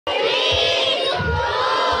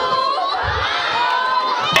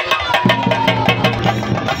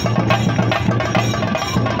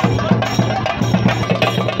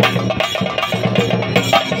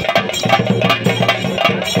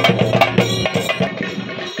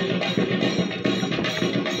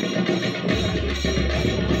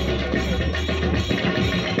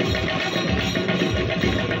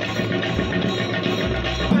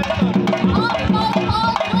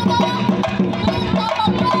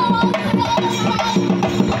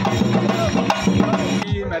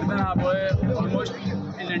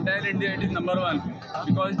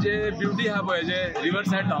Beauty हा पळय जे river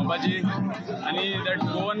side धांवपाची आनी दॅट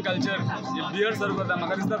गोवन कल्चर बियर सर्व करता.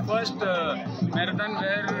 म्हाका दिसता first marathon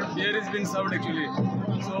where beer is been served actually.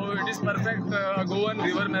 So it is perfect Goan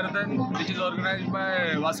River Marathon, which is organized by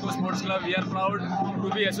Vasco Sports Club. We are proud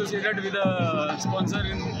to be associated with a sponsor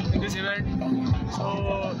in this event. So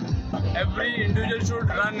every individual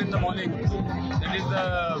should run in the morning. That is the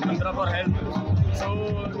mantra for health. So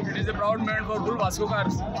it is a proud moment for full Vasco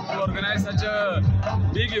cars to organize such a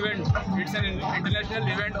big event. It's an international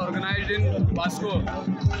event organized in Vasco.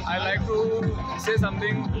 I like to say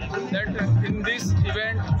something that in this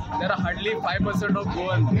event there are hardly 5% of Goan.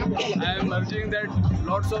 I am urging that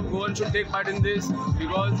lots of Goan should take part in this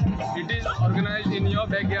because it is organized in your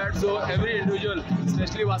backyard. So every individual,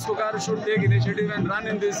 especially Vasco car, should take initiative and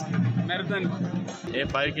run in this marathon. Hey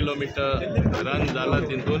 5 kilometre run जाला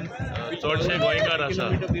तितून चडशे गोंयकार आसा.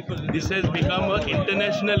 This has become a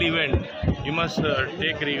international event. You must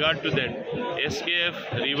take regard to that. SKF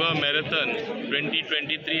River Marathon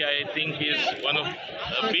 2023 I think is one of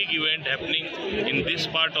a big event happening in this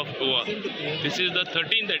part of Goa. This is the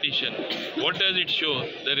 13th edition. What does it show?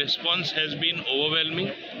 The response has been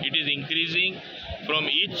overwhelming. It is increasing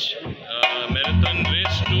from each marathon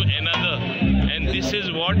race to another, and this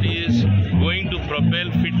is what is going to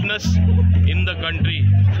propel fitness in the country,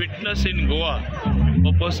 fitness in Goa.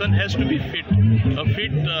 A person has to be fit. A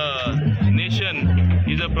fit nation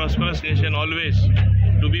is a prosperous nation always.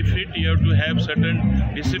 To be fit, you have to have certain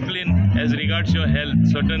discipline as regards your health,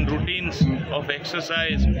 certain routines of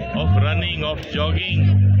exercise, of running, of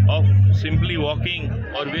jogging, of simply walking,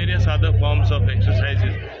 or various other forms of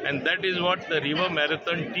exercises. And that is what the River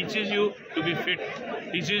Marathon teaches you to be fit,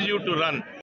 teaches you to run.